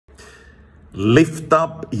Lift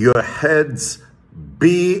up your heads,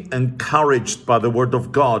 be encouraged by the word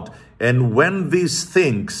of God. And when these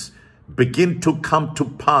things begin to come to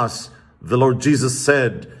pass, the Lord Jesus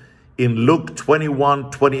said in Luke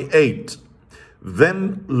 21:28,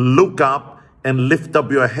 then look up and lift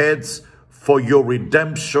up your heads, for your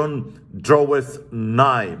redemption draweth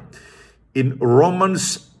nigh. In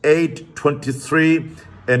Romans 8:23,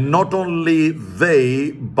 and not only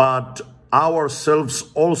they, but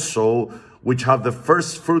ourselves also, which have the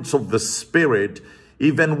first fruits of the Spirit,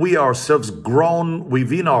 even we ourselves groan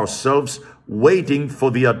within ourselves, waiting for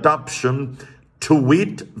the adoption, to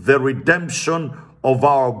wit, the redemption of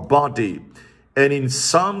our body. And in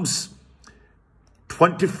Psalms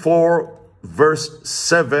 24, verse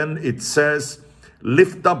 7, it says,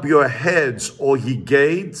 lift up your heads, O ye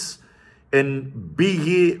gates, and be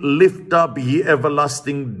ye lift up, ye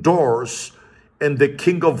everlasting doors, and the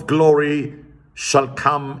King of glory shall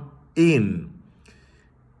come in.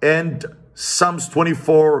 And Psalms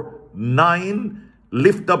 24:9,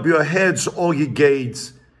 lift up your heads, O ye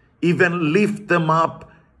gates, even lift them up,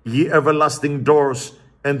 ye everlasting doors,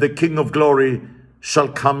 and the King of glory shall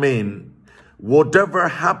come in. Whatever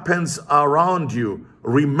happens around you,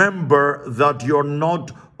 remember that you're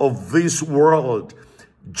not of this world.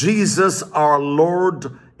 Jesus, our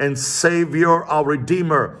Lord and Savior, our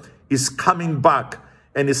Redeemer, is coming back,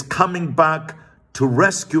 and is coming back to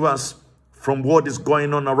rescue us from what is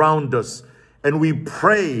going on around us. And we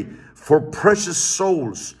pray for precious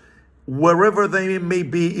souls, wherever they may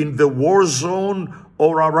be, in the war zone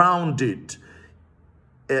or around it,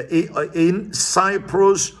 in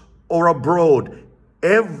Cyprus or abroad,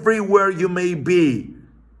 everywhere you may be.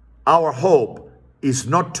 Our hope is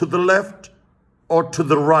not to the left or to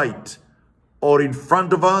the right, or in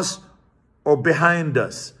front of us or behind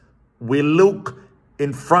us. We look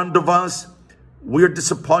in front of us, we're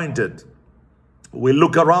disappointed. We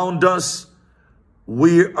look around us,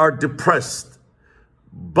 we are depressed.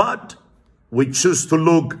 But we choose to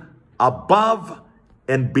look above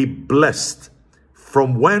and be blessed.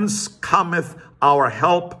 From whence cometh our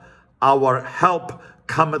help? Our help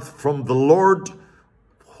cometh from the Lord,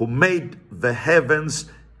 who made the heavens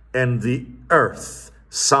and the earth.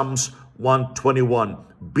 Psalms 121.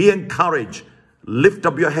 Be encouraged, lift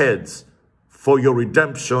up your heads, for your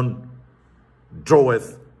redemption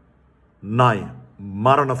draweth nigh.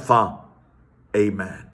 Maranatha. Amen.